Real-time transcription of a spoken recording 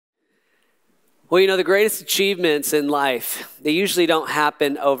Well, the greatest achievements in life, they usually don't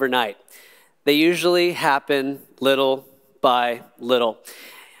happen overnight. They usually happen little by little.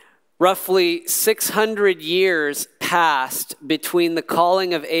 Roughly 600 years passed between the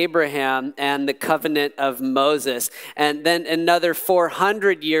calling of Abraham and the covenant of Moses. And then another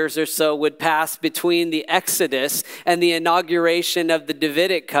 400 years or so would pass between the Exodus and the inauguration of the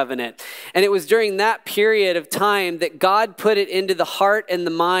Davidic covenant. And it was during that period of time that God put it into the heart and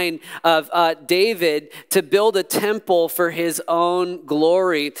the mind of David to build a temple for his own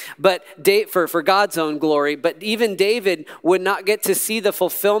glory, but for God's own glory. But even David would not get to see the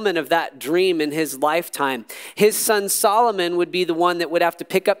fulfillment of that dream in his lifetime. His son Solomon would be the one that would have to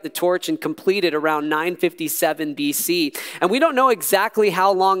pick up the torch and complete it around 957 BC. And we don't know exactly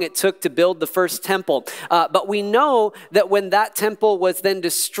how long it took to build the first temple, but we know that when that temple was then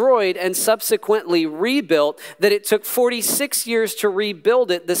destroyed and subsequently rebuilt, that it took 46 years to rebuild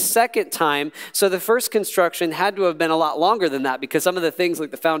it the second time. So the first construction had to have been a lot longer than that, because some of the things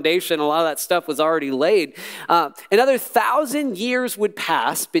like the foundation, a lot of that stuff was already laid. Another 1,000 years would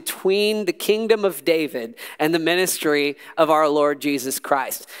pass between the kingdom of David and the ministry of our Lord Jesus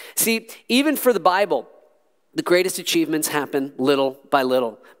Christ. See, even for the Bible, the greatest achievements happen little by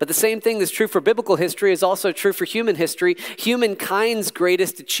little. But the same thing that's true for biblical history is also true for human history. Humankind's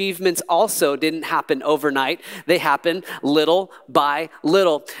greatest achievements also didn't happen overnight. They happened little by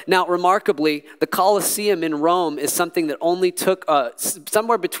little. Now, remarkably, the Colosseum in Rome is something that only took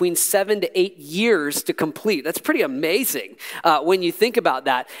somewhere between 7 to 8 years to complete. That's pretty amazing when you think about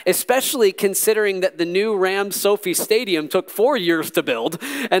that, especially considering that the new Rams Sophie Stadium took 4 years to build.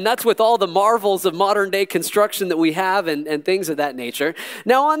 And that's with all the marvels of modern day construction that we have and things of that nature.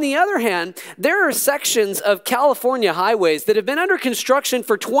 Now, on the other hand, there are sections of California highways that have been under construction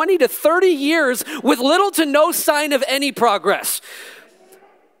for 20 to 30 years with little to no sign of any progress.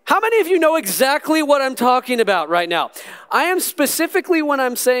 How many of you know exactly what I'm talking about right now? I am specifically, when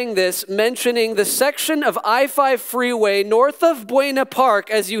I'm saying this, mentioning the section of I-5 freeway north of Buena Park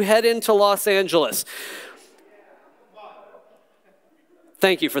as you head into Los Angeles.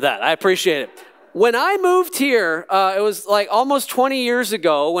 Thank you for that. I appreciate it. When I moved here, it was like almost 20 years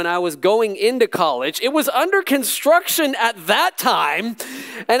ago when I was going into college. It was under construction at that time,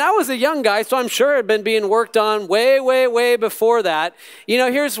 and I was a young guy, so I'm sure it had been being worked on way, way, way before that.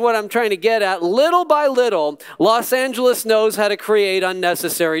 Here's what I'm trying to get at. Little by little, Los Angeles knows how to create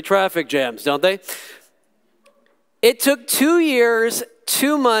unnecessary traffic jams, don't they? It took 2 years,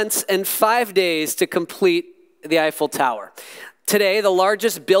 2 months, and 5 days to complete the Eiffel Tower. Today, the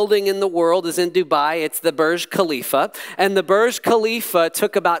largest building in the world is in Dubai. It's the Burj Khalifa. And the Burj Khalifa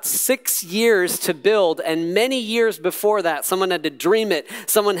took about 6 years to build. And many years before that, someone had to dream it,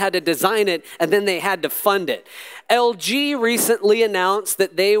 someone had to design it, and then they had to fund it. LG recently announced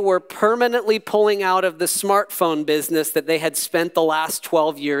that they were permanently pulling out of the smartphone business that they had spent the last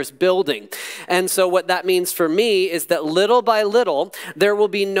 12 years building. And so what that means for me is that little by little, there will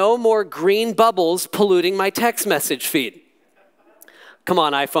be no more green bubbles polluting my text message feed. Come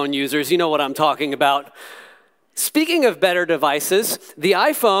on, iPhone users, you know what I'm talking about. Speaking of better devices, the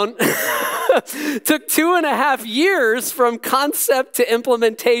iPhone took 2.5 years from concept to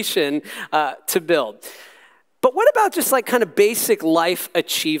implementation to build. But what about just like kind of basic life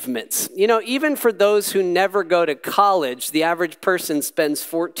achievements? Even for those who never go to college, the average person spends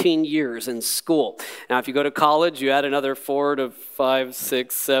 14 years in school. Now, if you go to college, you add another 4 to 5,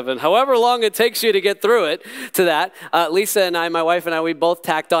 6, 7, however long it takes you to get through it to that. Lisa and I, my wife and I, we both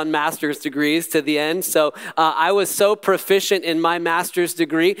tacked on master's degrees to the end. So I was so proficient in my master's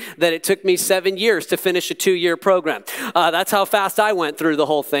degree that it took me 7 years to finish a 2-year program. That's how fast I went through the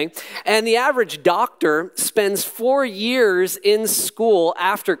whole thing. And the average doctor spends 4 years in school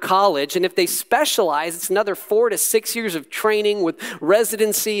after college, and if they specialize, it's another 4 to 6 years of training with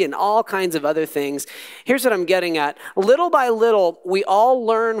residency and all kinds of other things. Here's what I'm getting at. Little by little, we all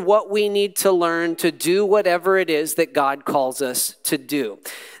learn what we need to learn to do whatever it is that God calls us to do.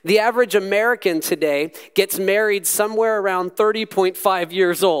 The average American today gets married somewhere around 30.5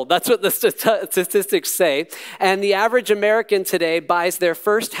 years old. That's what the statistics say. And the average American today buys their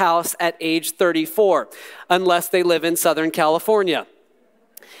first house at age 34, unless they live in Southern California.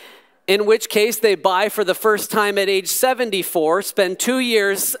 In which case they buy for the first time at age 74, spend 2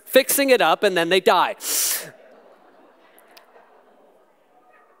 years fixing it up, and then they die.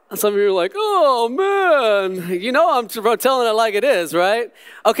 Some of you are like, oh, man, I'm telling it like it is, right?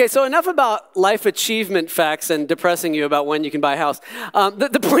 Okay, so enough about life achievement facts and depressing you about when you can buy a house.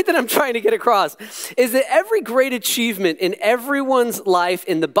 The point that I'm trying to get across is that every great achievement in everyone's life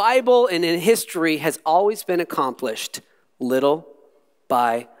in the Bible and in history has always been accomplished little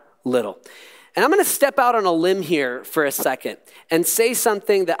by little. And I'm going to step out on a limb here for a second and say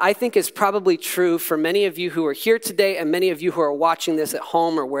something that I think is probably true for many of you who are here today and many of you who are watching this at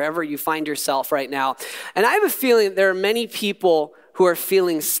home or wherever you find yourself right now. And I have a feeling that there are many people who are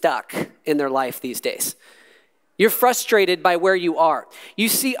feeling stuck in their life these days. You're frustrated by where you are. You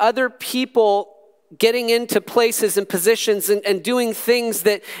see other people getting into places and positions and doing things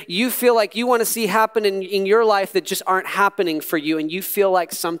that you feel like you want to see happen in your life that just aren't happening for you, and you feel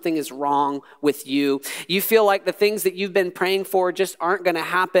like something is wrong with you. You feel like the things that you've been praying for just aren't going to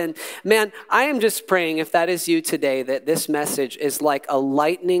happen. Man, I am just praying, if that is you today, that this message is like a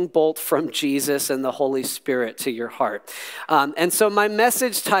lightning bolt from Jesus and the Holy Spirit to your heart. And so my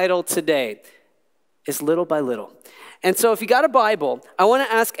message title today is Little by Little. And so if you got a Bible, I want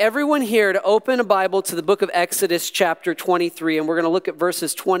to ask everyone here to open a Bible to the book of Exodus chapter 23, and we're going to look at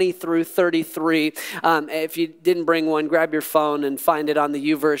verses 20 through 33. If you didn't bring one, grab your phone and find it on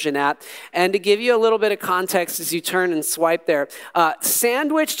the YouVersion app. And to give you a little bit of context as you turn and swipe there,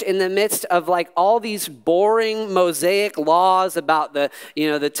 sandwiched in the midst of like all these boring Mosaic laws about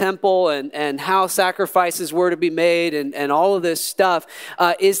the temple and how sacrifices were to be made and all of this stuff,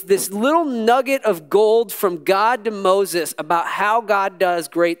 is this little nugget of gold from God to Moses about how God does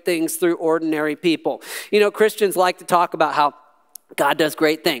great things through ordinary people. You know, Christians like to talk about how God does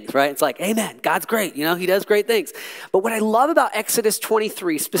great things, right? It's like, amen, God's great, he does great things. But what I love about Exodus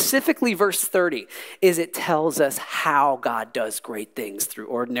 23, specifically verse 30, is it tells us how God does great things through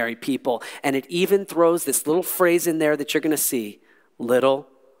ordinary people. And it even throws this little phrase in there that you're going to see, little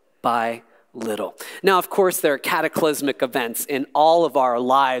by little. Now, of course, there are cataclysmic events in all of our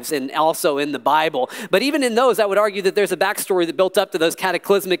lives and also in the Bible. But even in those, I would argue that there's a backstory that built up to those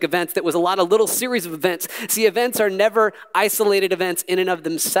cataclysmic events that was a lot of little series of events. See, events are never isolated events in and of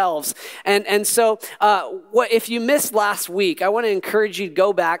themselves. And so if you missed last week, I want to encourage you to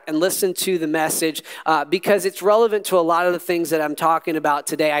go back and listen to the message because it's relevant to a lot of the things that I'm talking about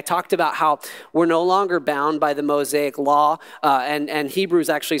today. I talked about how we're no longer bound by the Mosaic law, and Hebrews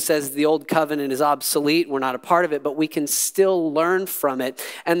actually says the old covenant is obsolete. We're not a part of it, but we can still learn from it.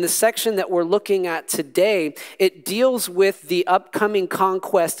 And the section that we're looking at today, it deals with the upcoming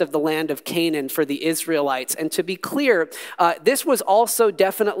conquest of the land of Canaan for the Israelites. And to be clear, this was also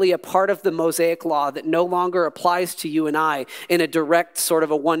definitely a part of the Mosaic law that no longer applies to you and I in a direct sort of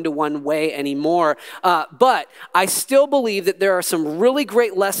a one-to-one way anymore. But I still believe that there are some really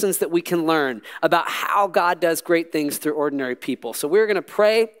great lessons that we can learn about how God does great things through ordinary people. So we're going to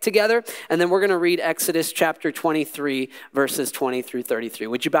pray together, and then we're going to read Exodus chapter 23, verses 20 through 33.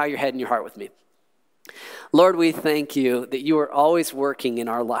 Would you bow your head and your heart with me? Lord, we thank you that you are always working in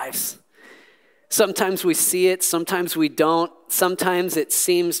our lives. Sometimes we see it, sometimes we don't. Sometimes it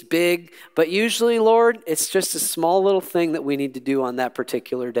seems big, but usually, Lord, it's just a small little thing that we need to do on that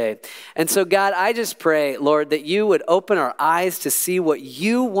particular day. And so, God, I just pray, Lord, that you would open our eyes to see what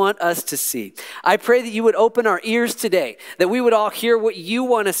you want us to see. I pray that you would open our ears today, that we would all hear what you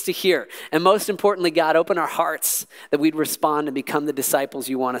want us to hear. And most importantly, God, open our hearts, that we'd respond and become the disciples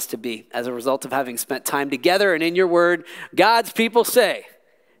you want us to be as a result of having spent time together and in your word. God's people say,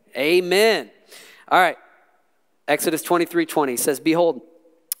 amen. All right. Exodus 23:20 says, behold,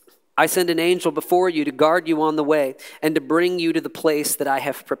 I send an angel before you to guard you on the way and to bring you to the place that I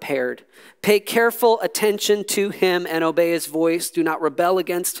have prepared. Pay careful attention to him and obey his voice. Do not rebel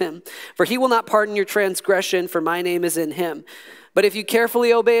against him, for he will not pardon your transgression, for my name is in him. But if you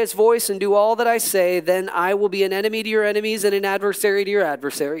carefully obey his voice and do all that I say, then I will be an enemy to your enemies and an adversary to your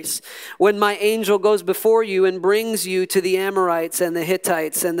adversaries. When my angel goes before you and brings you to the Amorites and the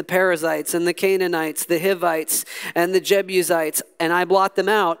Hittites and the Perizzites and the Canaanites, the Hivites and the Jebusites, and I blot them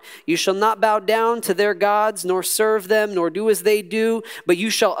out, you shall not bow down to their gods, nor serve them, nor do as they do, but you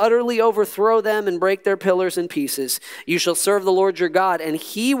shall utterly overthrow them and break their pillars in pieces. You shall serve the Lord your God, and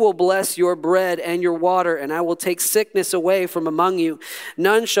he will bless your bread and your water, and I will take sickness away from among you.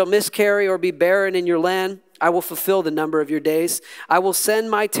 None shall miscarry or be barren in your land. I will fulfill the number of your days. I will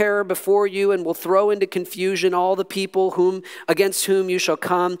send my terror before you and will throw into confusion all the people against whom you shall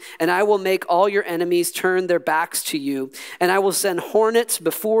come, and I will make all your enemies turn their backs to you. And I will send hornets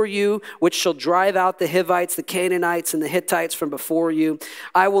before you, which shall drive out the Hivites, the Canaanites, and the Hittites from before you.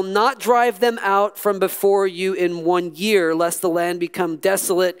 I will not drive them out from before you in 1 year, lest the land become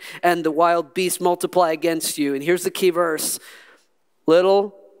desolate and the wild beasts multiply against you. And here's the key verse.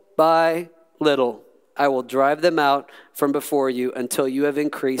 Little by little, I will drive them out from before you until you have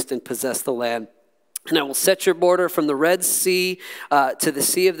increased and possessed the land And I will set your border from the Red Sea to the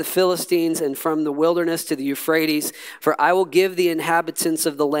Sea of the Philistines, and from the wilderness to the Euphrates. For I will give the inhabitants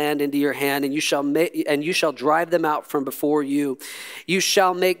of the land into your hand, and you shall drive them out from before you. You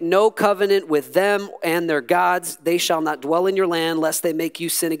shall make no covenant with them and their gods. They shall not dwell in your land, lest they make you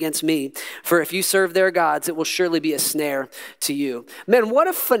sin against me. For if you serve their gods, it will surely be a snare to you. Man, what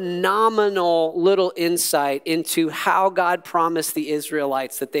a phenomenal little insight into how God promised the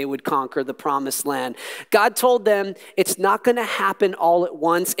Israelites that they would conquer the promised land. God told them it's not going to happen all at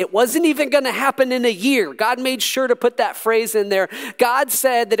once. It wasn't even going to happen in a year. God made sure to put that phrase in there. God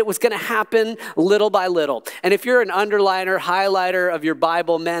said that it was going to happen little by little. And if you're an underliner, highlighter of your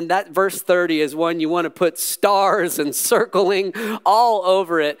Bible, man, that verse 30 is one you want to put stars and circling all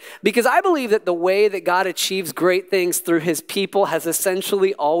over it. Because I believe that the way that God achieves great things through his people has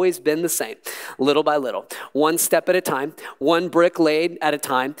essentially always been the same. Little by little. One step at a time. One brick laid at a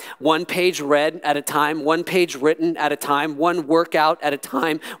time. One page read at a time, one page written at a time, one workout at a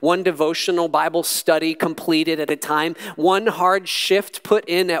time, one devotional Bible study completed at a time, one hard shift put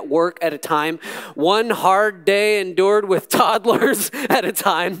in at work at a time, one hard day endured with toddlers at a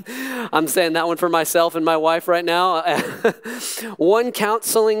time. I'm saying that one for myself and my wife right now. One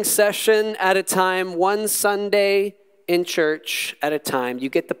counseling session at a time, one Sunday in church at a time. You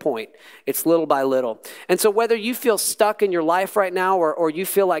get the point. It's little by little. And so whether you feel stuck in your life right now or you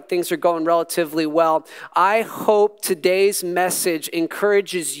feel like things are going relatively well, I hope today's message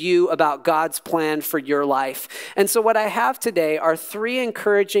encourages you about God's plan for your life. And so what I have today are 3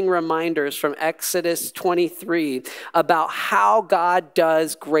 encouraging reminders from Exodus 23 about how God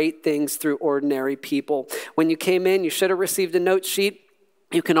does great things through ordinary people. When you came in, you should have received a note sheet.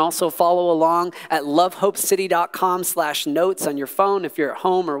 You can also follow along at lovehopecity.com/notes on your phone if you're at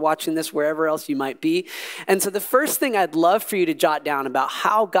home or watching this wherever else you might be. And so the first thing I'd love for you to jot down about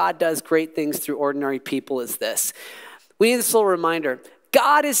how God does great things through ordinary people is this. We need this little reminder.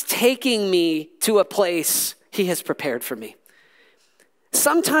 God is taking me to a place he has prepared for me.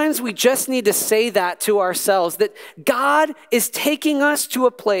 Sometimes we just need to say that to ourselves, that God is taking us to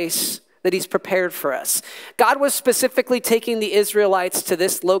a place that he's prepared for us. God was specifically taking the Israelites to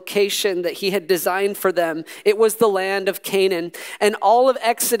this location that he had designed for them. It was the land of Canaan. And all of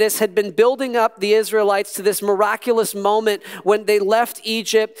Exodus had been building up the Israelites to this miraculous moment when they left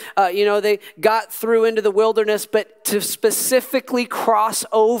Egypt. They got through into the wilderness, but to specifically cross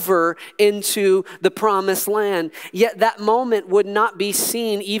over into the promised land. Yet that moment would not be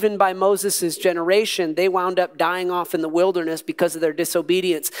seen even by Moses' generation. They wound up dying off in the wilderness because of their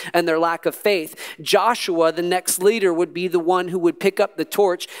disobedience and their lack of faith. Joshua, the next leader, would be the one who would pick up the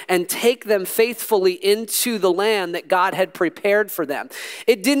torch and take them faithfully into the land that God had prepared for them.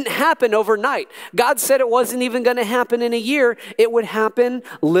 It didn't happen overnight. God said it wasn't even going to happen in a year. It would happen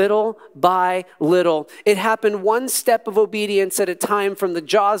little by little. It happened one step of obedience at a time, from the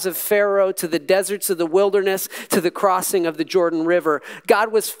jaws of Pharaoh to the deserts of the wilderness to the crossing of the Jordan River.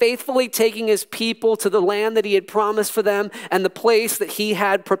 God was faithfully taking his people to the land that he had promised for them and the place that he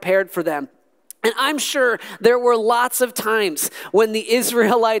had prepared for them. And I'm sure there were lots of times when the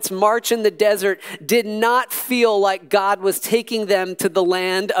Israelites' march in the desert did not feel like God was taking them to the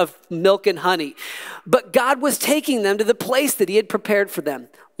land of milk and honey. But God was taking them to the place that he had prepared for them.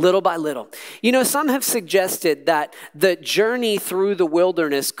 Little by little. Some have suggested that the journey through the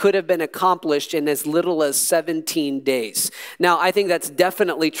wilderness could have been accomplished in as little as 17 days. Now, I think that's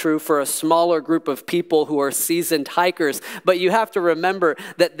definitely true for a smaller group of people who are seasoned hikers, but you have to remember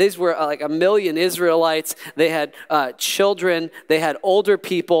that these were like 1 million Israelites. They had children, they had older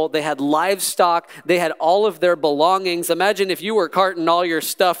people, they had livestock, they had all of their belongings. Imagine if you were carting all your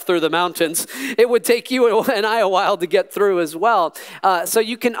stuff through the mountains. It would take you and I a while to get through as well. So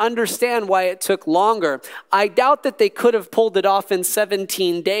you can understand why it took longer. I doubt that they could have pulled it off in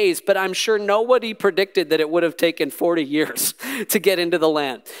 17 days, but I'm sure nobody predicted that it would have taken 40 years to get into the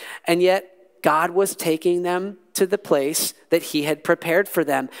land. And yet, God was taking them to the place that he had prepared for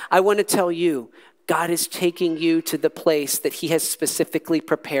them. I want to tell you, God is taking you to the place that he has specifically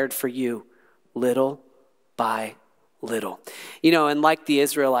prepared for you, little by little. And like the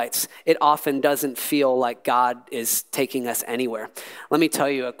Israelites, it often doesn't feel like God is taking us anywhere. Let me tell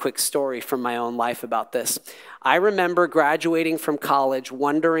you a quick story from my own life about this. I remember graduating from college,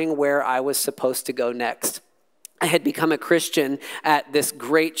 wondering where I was supposed to go next. I had become a Christian at this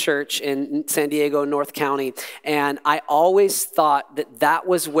great church in San Diego, North County, and I always thought that that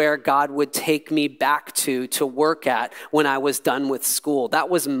was where God would take me back to work at when I was done with school. That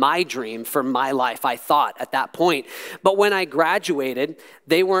was my dream for my life, I thought, at that point. But when I graduated,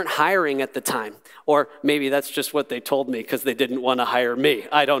 they weren't hiring at the time. Or maybe that's just what they told me because they didn't want to hire me.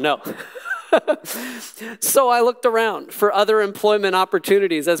 I don't know. So I looked around for other employment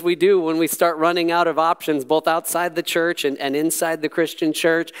opportunities, as we do when we start running out of options, both outside the church and inside the Christian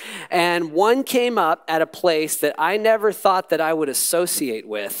church. And one came up at a place that I never thought that I would associate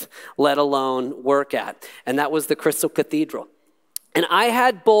with, let alone work at. And that was the Crystal Cathedral. And I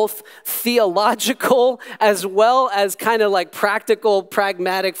had both theological as well as kind of like practical,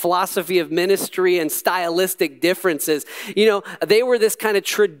 pragmatic philosophy of ministry and stylistic differences. You know, they were this kind of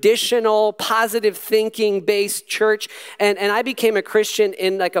traditional, positive thinking based church. And I became a Christian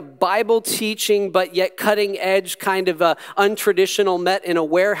in like a Bible teaching, but yet cutting edge kind of a untraditional, met in a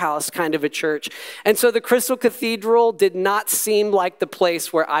warehouse kind of a church. And so the Crystal Cathedral did not seem like the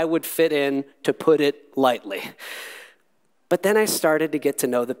place where I would fit in, to put it lightly. But then I started to get to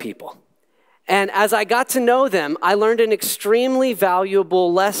know the people. And as I got to know them, I learned an extremely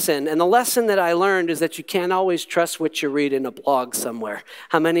valuable lesson. And the lesson that I learned is that you can't always trust what you read in a blog somewhere.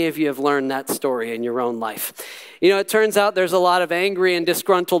 How many of you have learned that story in your own life? You know, it turns out there's a lot of angry and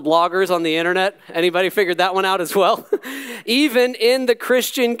disgruntled bloggers on the internet. Anybody figured that one out as well? Even in the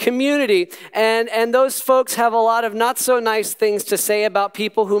Christian community. And those folks have a lot of not so nice things to say about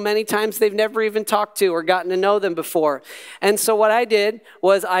people who many times they've never even talked to or gotten to know them before. And so what I did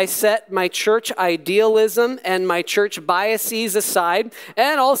was I set my church idealism and my church biases aside.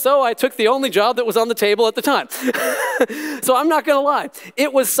 And also I took the only job that was on the table at the time. So I'm not going to lie.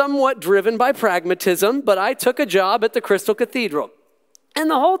 It was somewhat driven by pragmatism, but I took a job at the Crystal Cathedral. And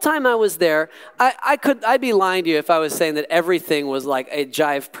the whole time I was there, I'd be lying to you if I was saying that everything was like it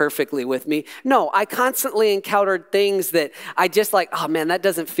jived perfectly with me. No, I constantly encountered things that I just like, oh man, that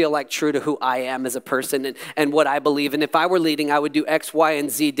doesn't feel like true to who I am as a person and what I believe. And if I were leading, I would do X, Y,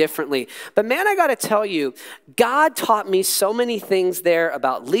 and Z differently. But man, I got to tell you, God taught me so many things there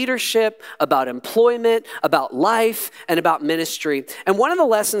about leadership, about employment, about life, and about ministry. And one of the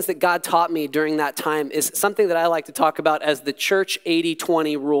lessons that God taught me during that time is something that I like to talk about as the church 80-20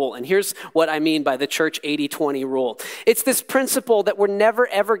 rule. And here's what I mean by the church 80-20 rule. It's this principle that we're never,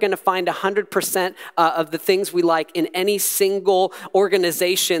 ever going to find 100% of the things we like in any single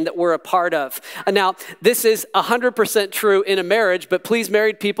organization that we're a part of. Now, this is 100% true in a marriage, but please,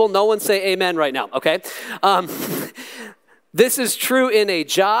 married people, no one say amen right now, okay? This is true in a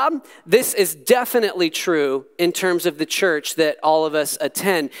job. This is definitely true in terms of the church that all of us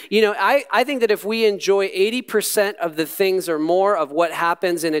attend. You know, I think that if we enjoy 80% of the things or more of what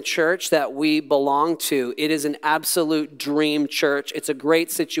happens in a church that we belong to, it is an absolute dream church. It's a great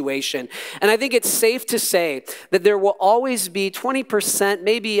situation. And I think it's safe to say that there will always be 20%,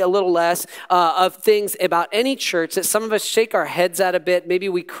 maybe a little less, of things about any church that some of us shake our heads at a bit. Maybe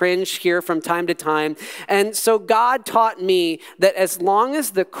we cringe here from time to time. And so God taught me that as long as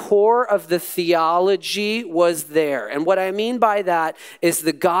the core of the theology was there, and what I mean by that is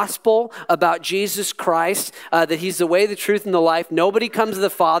the gospel about Jesus Christ, that he's the way, the truth, and the life. Nobody comes to the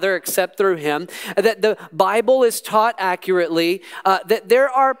Father except through him. That the Bible is taught accurately. That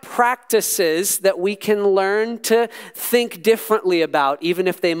there are practices that we can learn to think differently about, even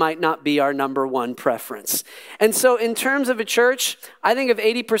if they might not be our number one preference. And so in terms of a church, I think if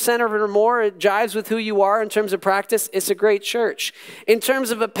 80% of it or more, it jives with who you are in terms of practice, it's a great church. In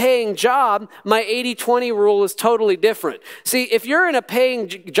terms of a paying job, my 80-20 rule is totally different. See, if you're in a paying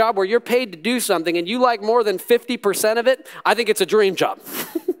job where you're paid to do something and you like more than 50% of it, I think it's a dream job.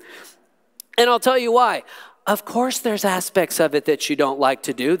 And I'll tell you why. Of course there's aspects of it that you don't like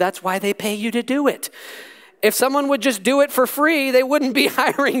to do. That's why they pay you to do it. If someone would just do it for free, they wouldn't be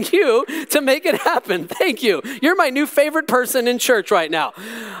hiring you to make it happen. Thank you. You're my new favorite person in church right now.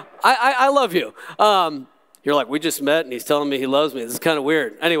 I love you. You're like, we just met and he's telling me he loves me. This is kind of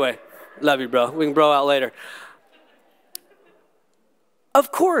weird. Anyway, love you, bro. We can bro out later. Of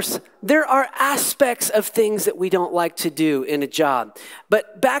course, there are aspects of things that we don't like to do in a job.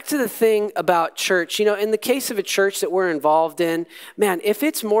 But back to the thing about church, you know, in the case of a church that we're involved in, man, if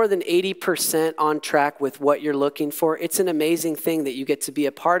it's more than 80% on track with what you're looking for, it's an amazing thing that you get to be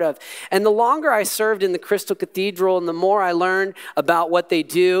a part of. And the longer I served in the Crystal Cathedral and the more I learned about what they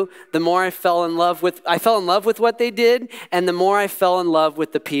do, the more I fell in love with what they did, and the more I fell in love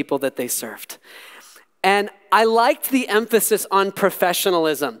with the people that they served. And I liked the emphasis on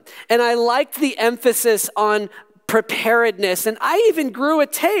professionalism. And I liked the emphasis on preparedness. And I even grew a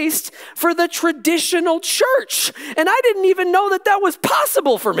taste for the traditional church. And I didn't even know that that was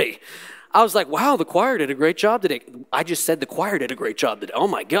possible for me. I was like, wow, the choir did a great job today. I just said the choir did a great job today. Oh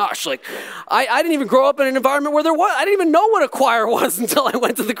my gosh. Like, I didn't even grow up in an environment where I didn't even know what a choir was until I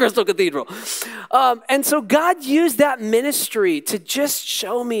went to the Crystal Cathedral. And so God used that ministry to just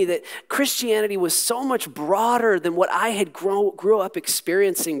show me that Christianity was so much broader than what I had grew up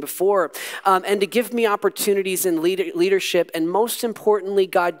experiencing before, and to give me opportunities in leadership. And most importantly,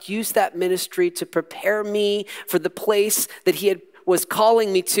 God used that ministry to prepare me for the place that he was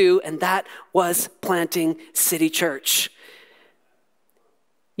calling me to, and that was planting City Church.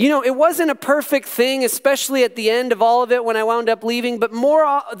 You know, it wasn't a perfect thing, especially at the end of all of it when I wound up leaving, but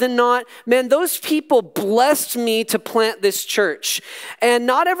more than not, man, those people blessed me to plant this church. And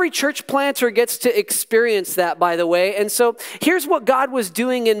not every church planter gets to experience that, by the way. And so here's what God was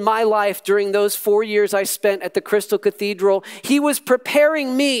doing in my life during those 4 years I spent at the Crystal Cathedral. He was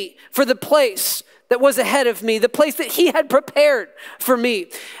preparing me for the place that was ahead of me, the place that he had prepared for me.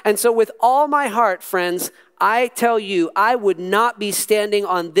 And so with all my heart, friends, I tell you, I would not be standing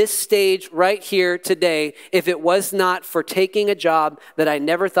on this stage right here today if it was not for taking a job that I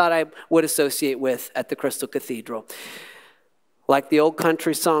never thought I would associate with at the Crystal Cathedral. Like the old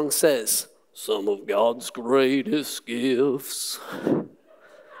country song says, some of God's greatest gifts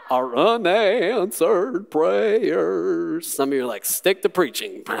are unanswered prayers. Some of you are like, stick to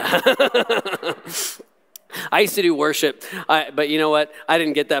preaching. I used to do worship, but you know what? I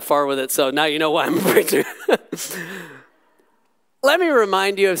didn't get that far with it, so now you know why I'm a preacher. Let me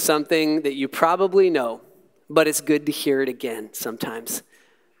remind you of something that you probably know, but it's good to hear it again sometimes.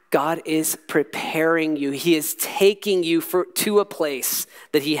 God is preparing you. He is taking you to a place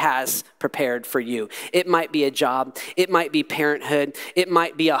that he has prepared for you. It might be a job. It might be parenthood. It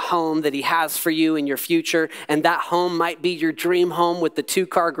might be a home that he has for you in your future. And that home might be your dream home with the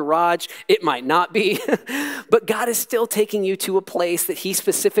 2-car garage. It might not be. But God is still taking you to a place that he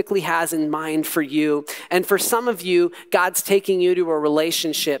specifically has in mind for you. And for some of you, God's taking you to a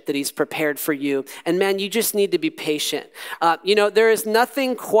relationship that he's prepared for you. And man, you just need to be patient. There is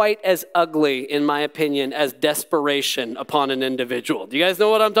nothing quite as ugly, in my opinion, as desperation upon an individual. Do you guys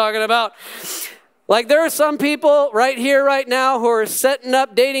know what I'm talking about? Like, there are some people right here, right now, who are setting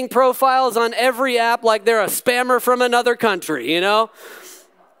up dating profiles on every app like they're a spammer from another country, you know?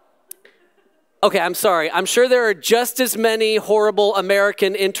 Okay, I'm sorry. I'm sure there are just as many horrible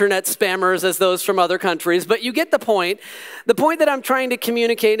American internet spammers as those from other countries, but you get the point. The point that I'm trying to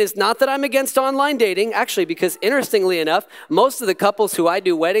communicate is not that I'm against online dating, actually, because interestingly enough, most of the couples who I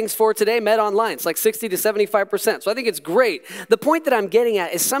do weddings for today met online. It's like 60 to 75%. So I think it's great. The point that I'm getting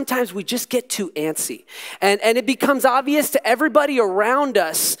at is sometimes we just get too antsy, and it becomes obvious to everybody around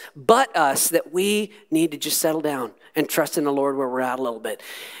us but us that we need to just settle down and trust in the Lord where we're at a little bit.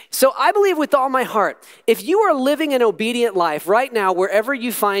 So I believe with all my heart, if you are living an obedient life right now, wherever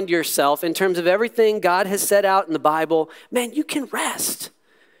you find yourself in terms of everything God has set out in the Bible, man, you can rest.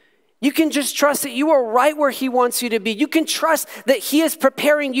 You can just trust that you are right where he wants you to be. You can trust that he is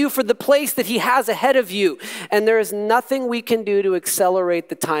preparing you for the place that he has ahead of you. And there is nothing we can do to accelerate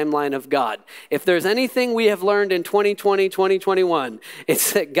the timeline of God. If there's anything we have learned in 2020, 2021,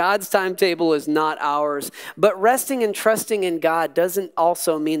 it's that God's timetable is not ours. But resting and trusting in God doesn't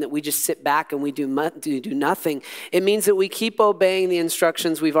also mean that we just sit back and we do nothing. It means that we keep obeying the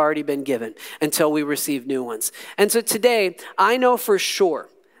instructions we've already been given until we receive new ones. And so today, I know for sure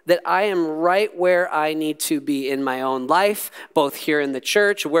that I am right where I need to be in my own life, both here in the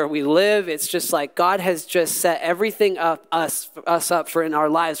church, where we live. It's just like God has just set everything up, us up for in our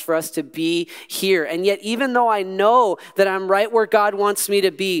lives for us to be here. And yet, even though I know that I'm right where God wants me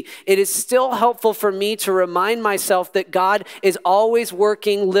to be, it is still helpful for me to remind myself that God is always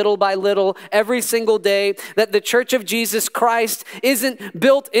working little by little every single day, that the Church of Jesus Christ isn't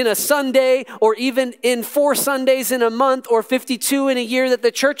built in a Sunday or even in 4 Sundays in a month or 52 in a year, that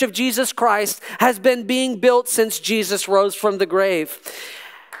the Church of Jesus Christ has been being built since Jesus rose from the grave.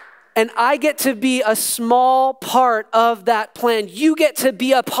 And I get to be a small part of that plan. You get to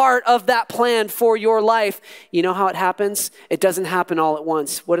be a part of that plan for your life. You know how it happens? It doesn't happen all at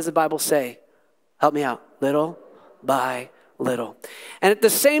once. What does the Bible say? Help me out. Little by little. And at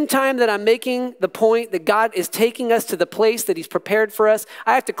the same time that I'm making the point that God is taking us to the place that he's prepared for us,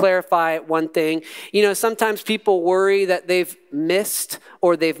 I have to clarify one thing. You know, sometimes people worry that they've missed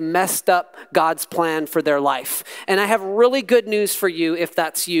or they've messed up God's plan for their life. And I have really good news for you if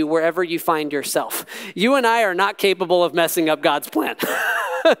that's you, wherever you find yourself. You and I are not capable of messing up God's plan.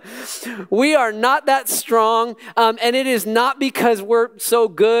 We are not that strong, and it is not because we're so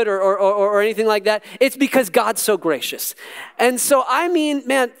good or anything like that. It's because God's so gracious. And so, I mean,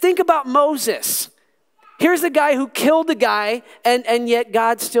 man, think about Moses. Here's a guy who killed a guy, and yet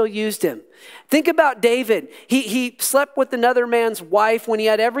God still used him. Think about David. He slept with another man's wife when he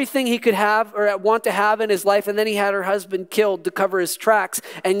had everything he could have or want to have in his life, and then he had her husband killed to cover his tracks,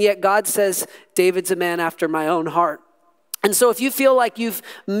 and yet God says, David's a man after my own heart. And so if you feel like you've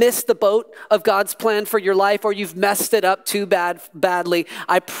missed the boat of God's plan for your life, or you've messed it up too badly,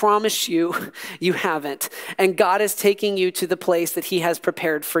 I promise you, you haven't. And God is taking you to the place that he has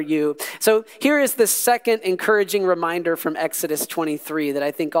prepared for you. So here is the second encouraging reminder from Exodus 23 that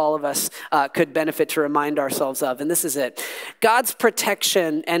I think all of us could benefit to remind ourselves of. And this is it. God's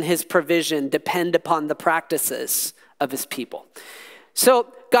protection and his provision depend upon the practices of his people.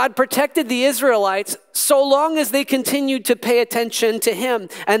 So God protected the Israelites so long as they continued to pay attention to him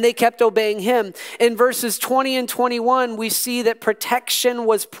and they kept obeying him. In verses 20 and 21, we see that protection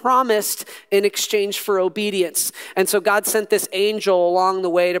was promised in exchange for obedience. And so God sent this angel along the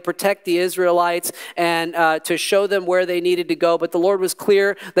way to protect the Israelites and to show them where they needed to go. But the Lord was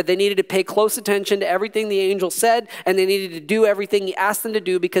clear that they needed to pay close attention to everything the angel said, and they needed to do everything he asked them to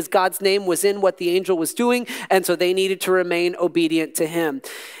do because God's name was in what the angel was doing. And so they needed to remain obedient to him.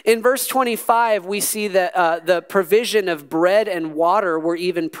 In verse 25, we see that the provision of bread and water were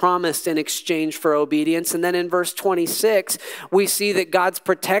even promised in exchange for obedience. And then in verse 26, we see that God's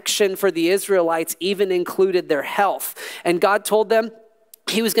protection for the Israelites even included their health. And God told them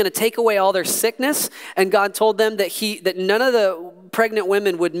he was going to take away all their sickness. And God told them that none of the pregnant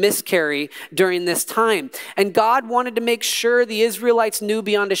women would miscarry during this time. And God wanted to make sure the Israelites knew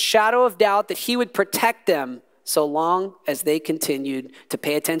beyond a shadow of doubt that he would protect them so long as they continued to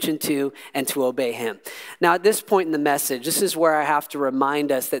pay attention to and to obey him. Now, at this point in the message, this is where I have to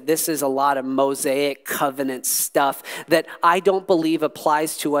remind us that this is a lot of Mosaic covenant stuff that I don't believe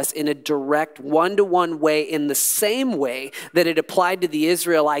applies to us in a direct one-to-one way in the same way that it applied to the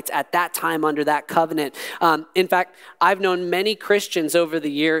Israelites at that time under that covenant. In fact, I've known many Christians over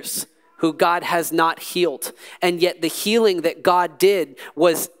the years who God has not healed, and yet the healing that God did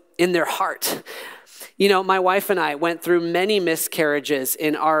was in their heart. You know, my wife and I went through many miscarriages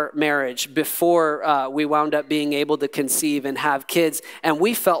in our marriage before we wound up being able to conceive and have kids. And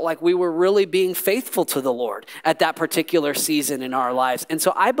we felt like we were really being faithful to the Lord at that particular season in our lives. And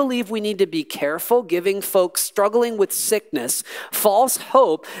so I believe we need to be careful giving folks struggling with sickness false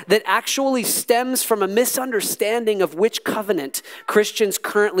hope that actually stems from a misunderstanding of which covenant Christians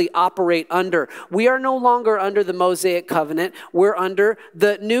currently operate under. We are no longer under the Mosaic covenant. We're under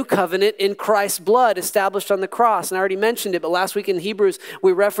the new covenant in Christ's blood established on the cross. And I already mentioned it, but last week in Hebrews,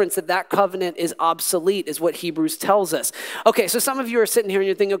 we referenced that covenant is obsolete, is what Hebrews tells us. Okay, so some of you are sitting here and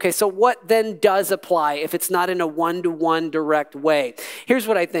you're thinking, okay, so what then does apply if it's not in a one-to-one direct way? Here's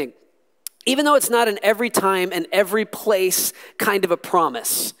what I think. Even though it's not an every time and every place kind of a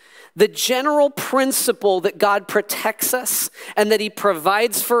promise, the general principle that God protects us and that he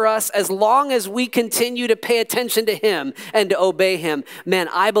provides for us as long as we continue to pay attention to him and to obey him, man,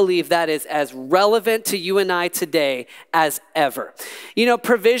 I believe that is as relevant to you and I today as ever. You know,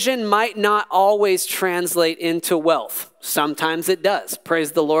 provision might not always translate into wealth. Sometimes it does.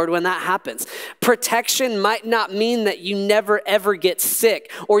 Praise the Lord when that happens. Protection might not mean that you never ever get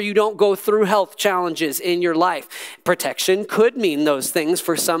sick or you don't go through health challenges in your life. Protection could mean those things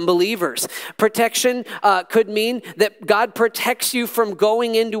for some believers. Protection could mean that God protects you from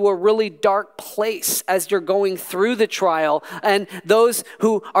going into a really dark place as you're going through the trial. And those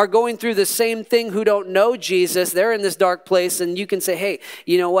who are going through the same thing who don't know Jesus, they're in this dark place and you can say, hey,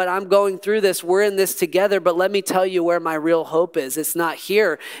 you know what? I'm going through this. We're in this together, but let me tell you where my real hope is. It's not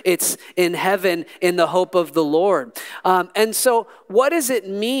here. It's in heaven in the hope of the Lord. And so what does it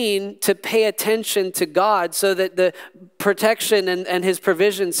mean to pay attention to God so that the protection and his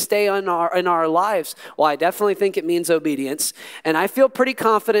provisions stay in our lives? Well, I definitely think it means obedience. And I feel pretty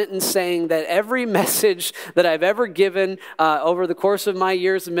confident in saying that every message that I've ever given over the course of my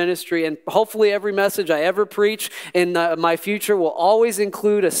years of ministry, and hopefully every message I ever preach in my future will always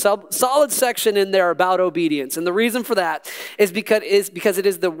include a solid section in there about obedience. And the reason for that is because it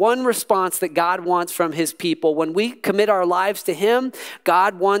is the one response that God wants from his people. When we commit our lives to him,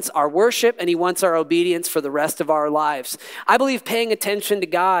 God wants our worship and he wants our obedience for the rest of our lives. I believe paying attention to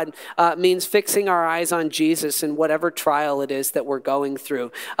God means fixing our eyes on Jesus in whatever trial it is that we're going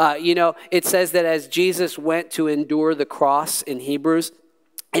through. You know, it says that as Jesus went to endure the cross in Hebrews,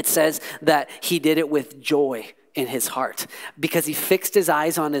 it says that he did it with joy. in his heart because he fixed his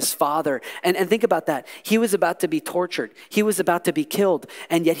eyes on his Father. And think about that. He was about to be tortured. He was about to be killed.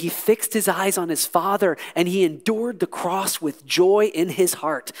 And yet he fixed his eyes on his Father and he endured the cross with joy in his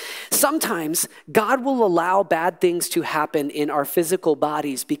heart. Sometimes God will allow bad things to happen in our physical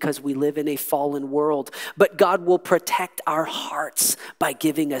bodies because we live in a fallen world. But God will protect our hearts by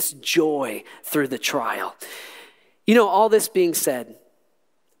giving us joy through the trial. You know, all this being said,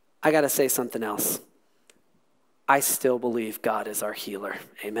 I got to say something else. I still believe God is our healer.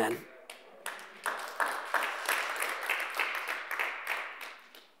 Amen.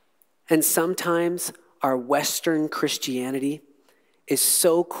 And sometimes our Western Christianity is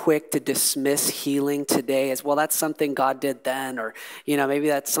so quick to dismiss healing today as, well, that's something God did then, or, you know, maybe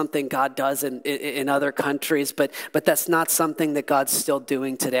that's something God does in other countries, but that's not something that God's still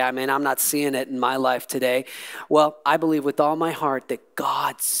doing today. I mean, I'm not seeing it in my life today. Well, I believe with all my heart that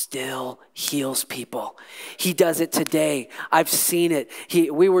God still heals people. He does it today. I've seen it.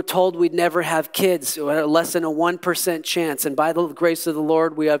 We were told we'd never have kids, less than a 1% chance, and by the grace of the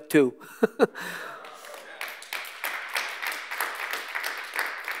Lord, we have 2.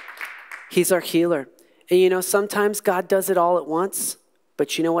 He's our healer. And you know, sometimes God does it all at once,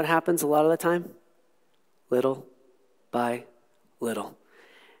 but you know what happens a lot of the time? Little by little.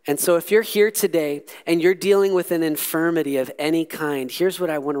 And so if you're here today and you're dealing with an infirmity of any kind, here's what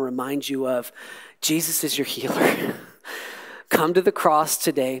I want to remind you of. Jesus is your healer. Come to the cross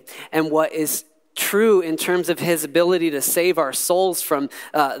today, and what is true in terms of his ability to save our souls from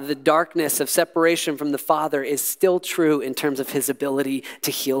the darkness of separation from the Father is still true in terms of his ability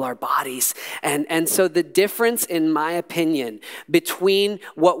to heal our bodies. And so the difference, in my opinion, between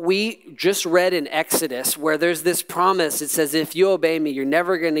what we just read in Exodus, where there's this promise, it says, if you obey me, you're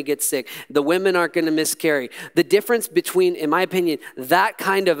never going to get sick. The women aren't going to miscarry. The difference between, in my opinion, that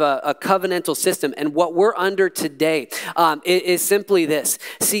kind of a covenantal system and what we're under today is simply this.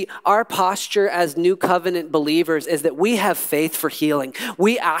 See, our posture as new covenant believers is that we have faith for healing.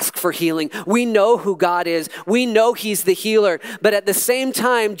 We ask for healing. We know who God is. We know he's the healer. But at the same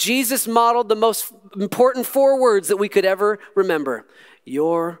time, Jesus modeled the most important 4 words that we could ever remember.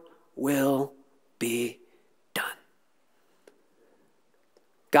 Your will be done.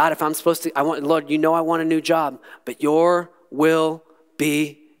 God, if I'm supposed to, Lord, you know I want a new job, but your will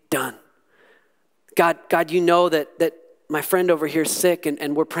be done. God, you know that my friend over here is sick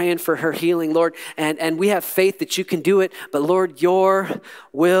and we're praying for her healing, Lord, and we have faith that you can do it, but Lord, your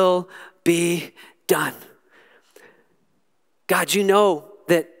will be done. God, you know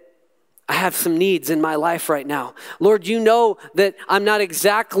that I have some needs in my life right now. Lord, you know that I'm not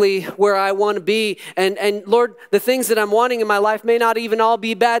exactly where I want to be, and Lord, the things that I'm wanting in my life may not even all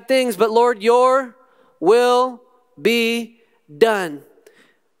be bad things, but Lord, your will be done.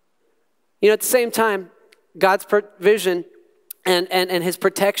 You know, at the same time, God's provision and his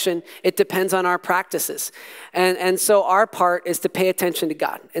protection, it depends on our practices. And so our part is to pay attention to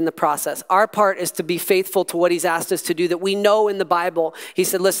God in the process. Our part is to be faithful to what he's asked us to do, that we know in the Bible, he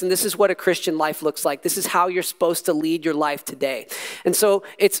said, listen, this is what a Christian life looks like. This is how you're supposed to lead your life today. And so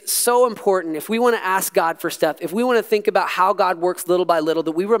it's so important, if we want to ask God for stuff, if we want to think about how God works little by little,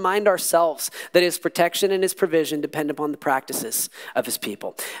 that we remind ourselves that his protection and his provision depend upon the practices of his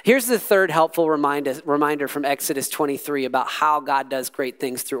people. Here's the third helpful reminder from Exodus 23 about how God does great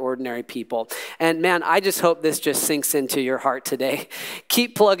things through ordinary people. And man, I just hope this just sinks into your heart today.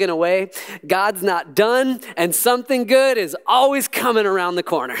 Keep plugging away. God's not done, and something good is always coming around the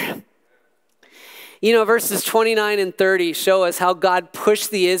corner. You know, verses 29 and 30 show us how God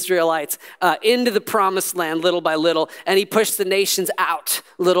pushed the Israelites into the promised land little by little, and he pushed the nations out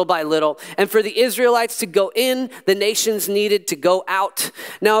little by little. And for the Israelites to go in, the nations needed to go out.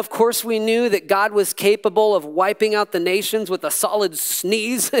 Now, of course, we knew that God was capable of wiping out the nations with a solid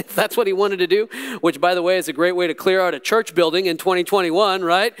sneeze, if that's what he wanted to do, which, by the way, is a great way to clear out a church building in 2021,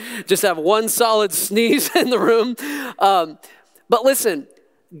 right? Just have one solid sneeze in the room. But listen,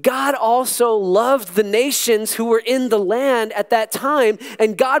 God also loved the nations who were in the land at that time,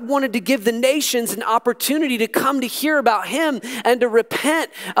 and God wanted to give the nations an opportunity to come to hear about him and to repent,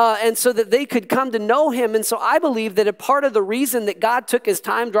 and so that they could come to know him. And so I believe that a part of the reason that God took his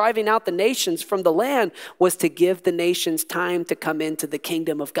time driving out the nations from the land was to give the nations time to come into the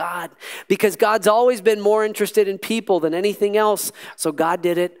kingdom of God, because God's always been more interested in people than anything else. So God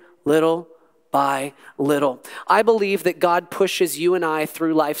did it little by little. I believe that God pushes you and I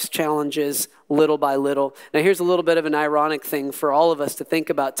through life's challenges little by little. Now, here's a little bit of an ironic thing for all of us to think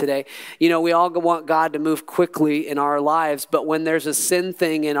about today. You know, we all want God to move quickly in our lives, but when there's a sin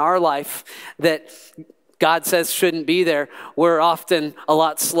thing in our life that God says shouldn't be there, we're often a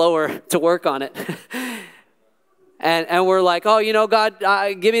lot slower to work on it. And we're like, oh, God,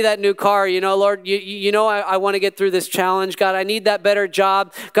 give me that new car. Lord, I want to get through this challenge. God, I need that better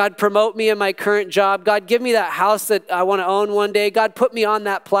job. God, promote me in my current job. God, give me that house that I want to own one day. God, put me on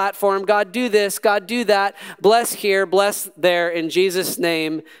that platform. God, do this. God, do that. Bless here, bless there. In Jesus'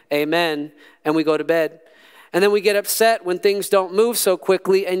 name, amen. And we go to bed. And then we get upset when things don't move so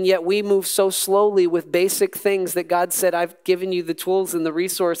quickly, and yet we move so slowly with basic things that God said, I've given you the tools and the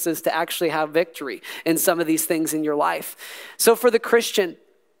resources to actually have victory in some of these things in your life. So for the Christian,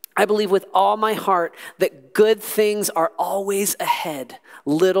 I believe with all my heart that good things are always ahead,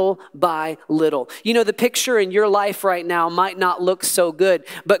 little by little. The picture in your life right now might not look so good,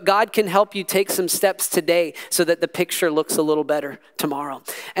 but God can help you take some steps today so that the picture looks a little better tomorrow.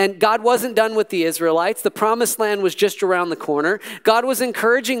 And God wasn't done with the Israelites. The promised land was just around the corner. God was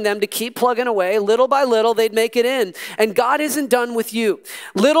encouraging them to keep plugging away. Little by little, they'd make it in. And God isn't done with you.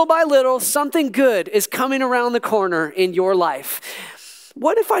 Little by little, something good is coming around the corner in your life.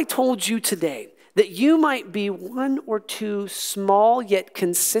 What if I told you today that you might be one or two small yet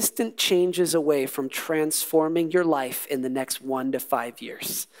consistent changes away from transforming your life in the next 1 to 5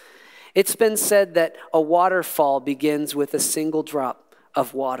 years? It's been said that a waterfall begins with a single drop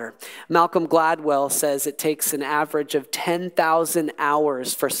of water. Malcolm Gladwell says it takes an average of 10,000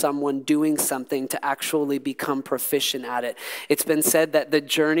 hours for someone doing something to actually become proficient at it. It's been said that the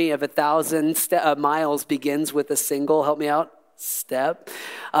journey of 1,000 miles begins with a single, help me out, step.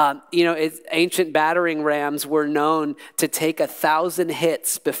 Ancient battering rams were known to take 1,000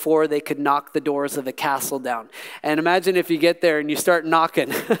 hits before they could knock the doors of a castle down. And imagine if you get there and you start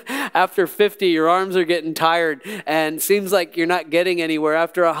knocking. After 50, your arms are getting tired and seems like you're not getting anywhere.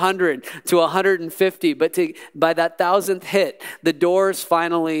 After 100 to 150, but by that 1,000th hit, the doors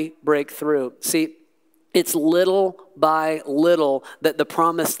finally break through. See, it's little by little that the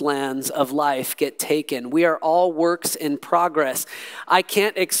promised lands of life get taken. We are all works in progress. I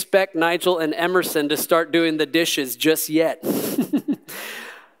can't expect Nigel and Emerson to start doing the dishes just yet.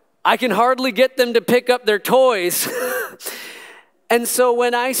 I can hardly get them to pick up their toys. And so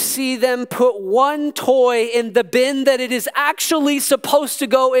when I see them put one toy in the bin that it is actually supposed to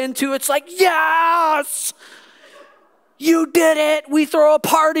go into, it's like, yes, you did it. We throw a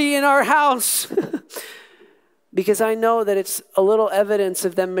party in our house. Because I know that it's a little evidence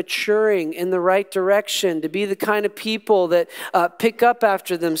of them maturing in the right direction, to be the kind of people that pick up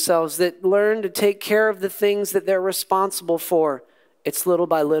after themselves, that learn to take care of the things that they're responsible for. It's little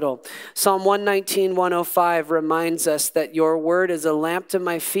by little. Psalm 119, 105 reminds us that your word is a lamp to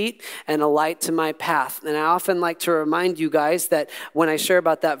my feet and a light to my path. And I often like to remind you guys that when I share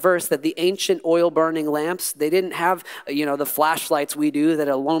about that verse, that the ancient oil burning lamps, they didn't have, the flashlights we do that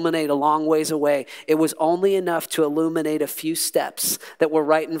illuminate a long ways away. It was only enough to illuminate a few steps that were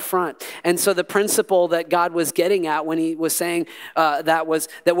right in front. And so the principle that God was getting at when he was saying that was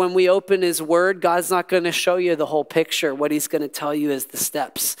that when we open his word, God's not going to show you the whole picture. What he's going to tell you is the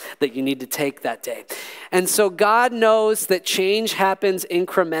steps that you need to take that day. And so God knows that change happens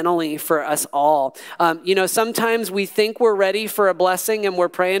incrementally for us all. Sometimes we think we're ready for a blessing and we're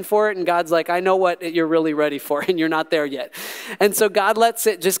praying for it, and God's like, I know what you're really ready for, and you're not there yet. And so God lets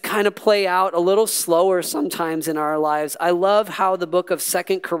it just kind of play out a little slower sometimes in our lives. I love how the book of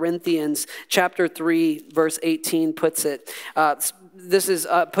 2 Corinthians chapter 3, verse 18 puts it. This is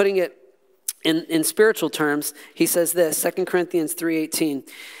putting it in spiritual terms. He says this, 2 Corinthians 3:18,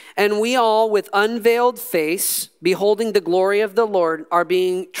 and we all with unveiled face, beholding the glory of the Lord, are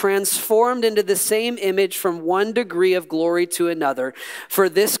being transformed into the same image from one degree of glory to another. For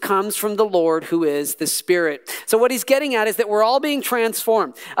this comes from the Lord who is the Spirit. So what he's getting at is that we're all being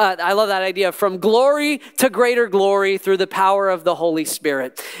transformed. I love that idea, from glory to greater glory through the power of the Holy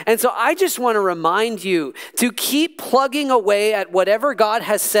Spirit. And so I just want to remind you to keep plugging away at whatever God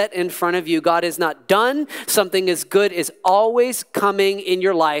has set in front of you. God is not done. Something as good is always coming in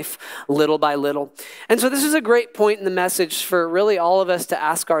your life, little by little. And so this is a great point in the message for really all of us to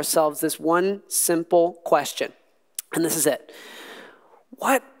ask ourselves this one simple question. And this is it.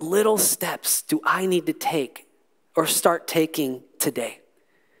 What little steps do I need to take or start taking today?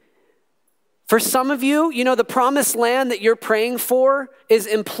 For some of you, the promised land that you're praying for is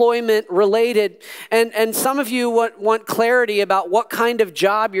employment related. And some of you want clarity about what kind of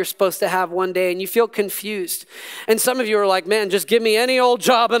job you're supposed to have one day, and you feel confused. And some of you are like, man, just give me any old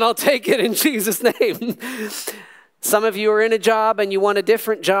job and I'll take it in Jesus' name. Some of you are in a job and you want a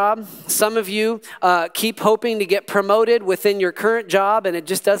different job. Some of you keep hoping to get promoted within your current job and it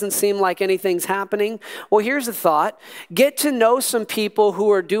just doesn't seem like anything's happening. Well, here's a thought. Get to know some people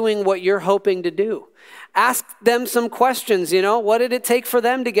who are doing what you're hoping to do. Ask them some questions, what did it take for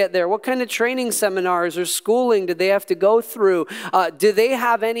them to get there? What kind of training seminars or schooling did they have to go through? Do they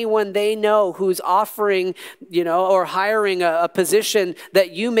have anyone they know who's offering, or hiring a position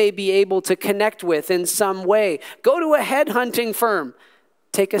that you may be able to connect with in some way? Go to a headhunting firm.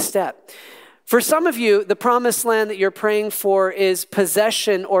 Take a step. For some of you, the promised land that you're praying for is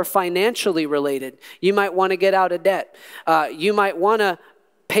possession or financially related. You might want to get out of debt. You might want to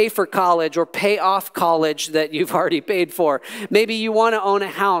pay for college or pay off college that you've already paid for. Maybe you want to own a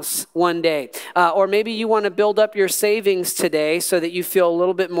house one day. Or maybe you want to build up your savings today so that you feel a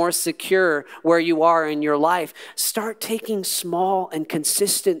little bit more secure where you are in your life. Start taking small and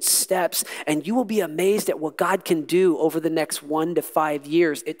consistent steps, and you will be amazed at what God can do over the next 1 to 5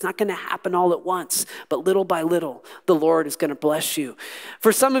 years. It's not going to happen all at once, but little by little, the Lord is going to bless you.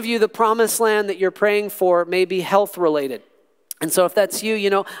 For some of you, the promised land that you're praying for may be health related. And so if that's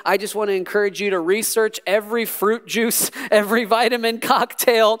you, I just want to encourage you to research every fruit juice, every vitamin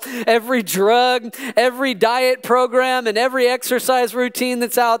cocktail, every drug, every diet program, and every exercise routine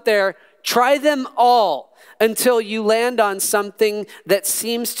that's out there. Try them all until you land on something that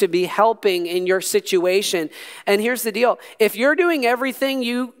seems to be helping in your situation. And here's the deal. If you're doing everything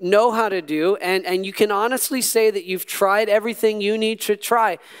you know how to do, and you can honestly say that you've tried everything you need to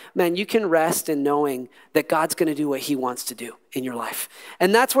try, man, you can rest in knowing that God's going to do what he wants to do in your life.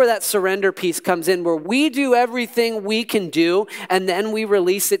 And that's where that surrender piece comes in, where we do everything we can do, and then we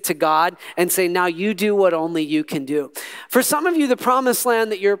release it to God and say, now you do what only you can do. For some of you, the promised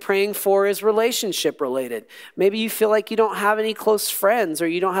land that you're praying for is relationship related. Maybe you feel like you don't have any close friends, or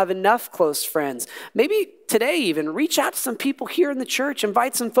you don't have enough close friends. Maybe today even, reach out to some people here in the church,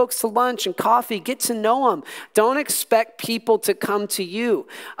 invite some folks to lunch and coffee, get to know them. Don't expect people to come to you,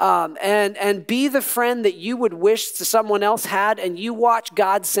 and be the friend that you would wish someone else had, and you watch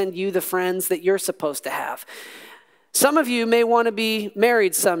God send you the friends that you're supposed to have. Some of you may want to be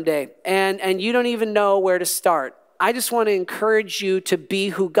married someday, and you don't even know where to start. I just want to encourage you to be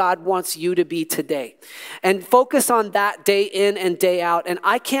who God wants you to be today, and focus on that day in and day out. And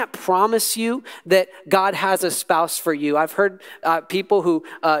I can't promise you that God has a spouse for you. I've heard people who,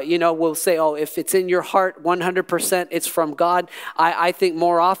 will say, oh, if it's in your heart 100%, it's from God. I think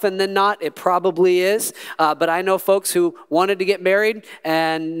more often than not, it probably is. But I know folks who wanted to get married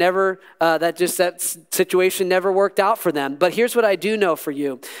and never, that situation never worked out for them. But here's what I do know for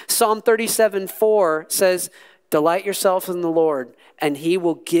you. Psalm 37:4 says, delight yourself in the Lord, and he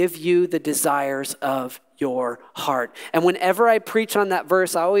will give you the desires of your heart. And whenever I preach on that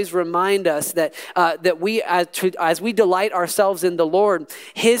verse, I always remind us that we, as we delight ourselves in the Lord,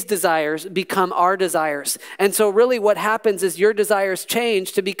 his desires become our desires. And so really what happens is your desires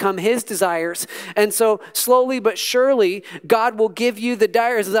change to become his desires. And so slowly but surely, God will give you the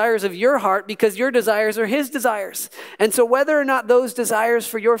desires of your heart, because your desires are his desires. And so whether or not those desires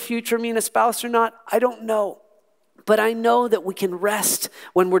for your future mean a spouse or not, I don't know. But I know that we can rest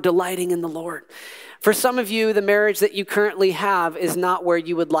when we're delighting in the Lord. For some of you, the marriage that you currently have is not where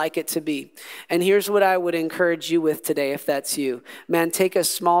you would like it to be. And here's what I would encourage you with today, if that's you. Man, take a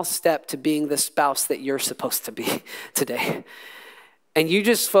small step to being the spouse that you're supposed to be today. And you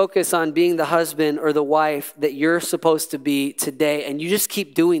just focus on being the husband or the wife that you're supposed to be today. And you just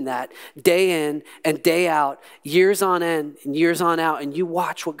keep doing that day in and day out, years on end and years on out. And you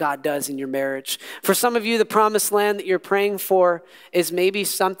watch what God does in your marriage. For some of you, the promised land that you're praying for is maybe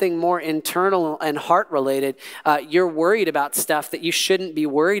something more internal and heart related. You're worried about stuff that you shouldn't be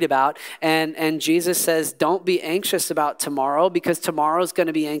worried about. And Jesus says, don't be anxious about tomorrow, because tomorrow is going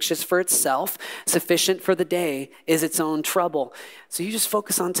to be anxious for itself. Sufficient for the day is its own trouble. So you just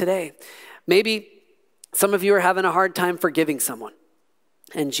focus on today. Maybe some of you are having a hard time forgiving someone,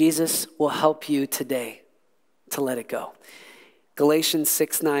 and Jesus will help you today to let it go. Galatians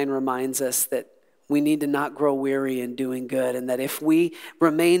 6:9 reminds us that we need to not grow weary in doing good, and that if we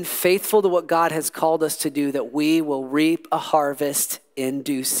remain faithful to what God has called us to do, that we will reap a harvest in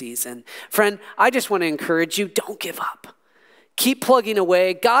due season. Friend, I just want to encourage you, don't give up. Keep plugging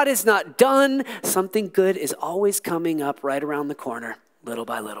away. God is not done. Something good is always coming up right around the corner, little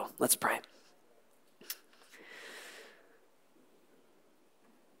by little. Let's pray.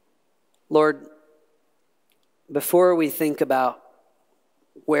 Lord, before we think about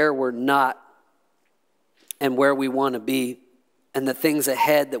where we're not and where we want to be and the things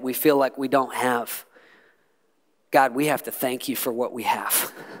ahead that we feel like we don't have, God, we have to thank you for what we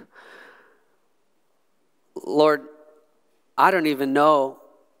have. Lord, I don't even know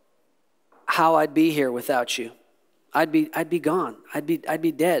how I'd be here without you. I'd be gone. I'd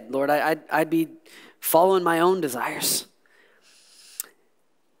be dead, Lord. I'd be following my own desires.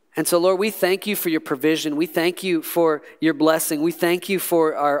 And so, Lord, we thank you for your provision. We thank you for your blessing. We thank you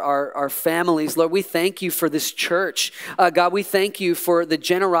for our families. Lord, we thank you for this church. God, we thank you for the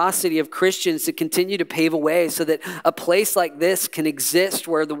generosity of Christians to continue to pave a way so that a place like this can exist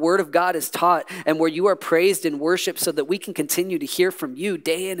where the word of God is taught and where you are praised and worshiped so that we can continue to hear from you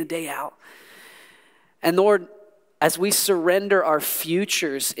day in and day out. And Lord, as we surrender our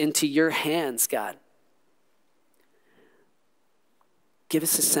futures into your hands, God, give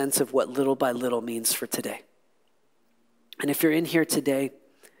us a sense of what little by little means for today. And if you're in here today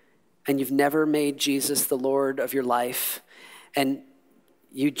and you've never made Jesus the Lord of your life, and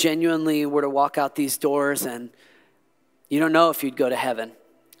you genuinely were to walk out these doors and you don't know if you'd go to heaven,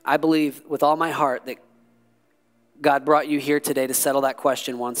 I believe with all my heart that God brought you here today to settle that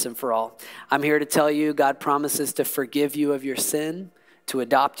question once and for all. I'm here to tell you God promises to forgive you of your sin, to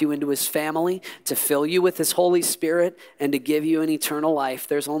adopt you into his family, to fill you with his Holy Spirit, and to give you an eternal life.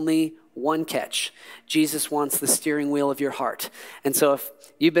 There's only one catch. Jesus wants the steering wheel of your heart. And so if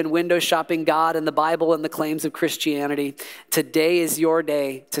you've been window shopping God and the Bible and the claims of Christianity, today is your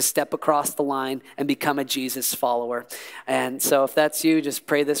day to step across the line and become a Jesus follower. And so if that's you, just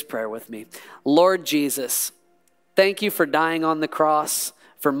pray this prayer with me. Lord Jesus, thank you for dying on the cross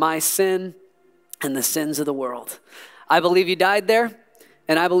for my sin and the sins of the world. I believe you died there.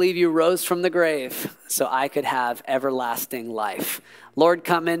 And I believe you rose from the grave so I could have everlasting life. Lord,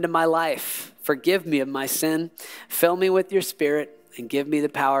 come into my life. Forgive me of my sin. Fill me with your spirit and give me the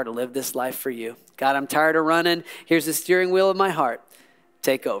power to live this life for you. God, I'm tired of running. Here's the steering wheel of my heart.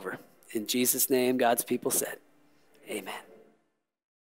 Take over. In Jesus' name, God's people said, amen.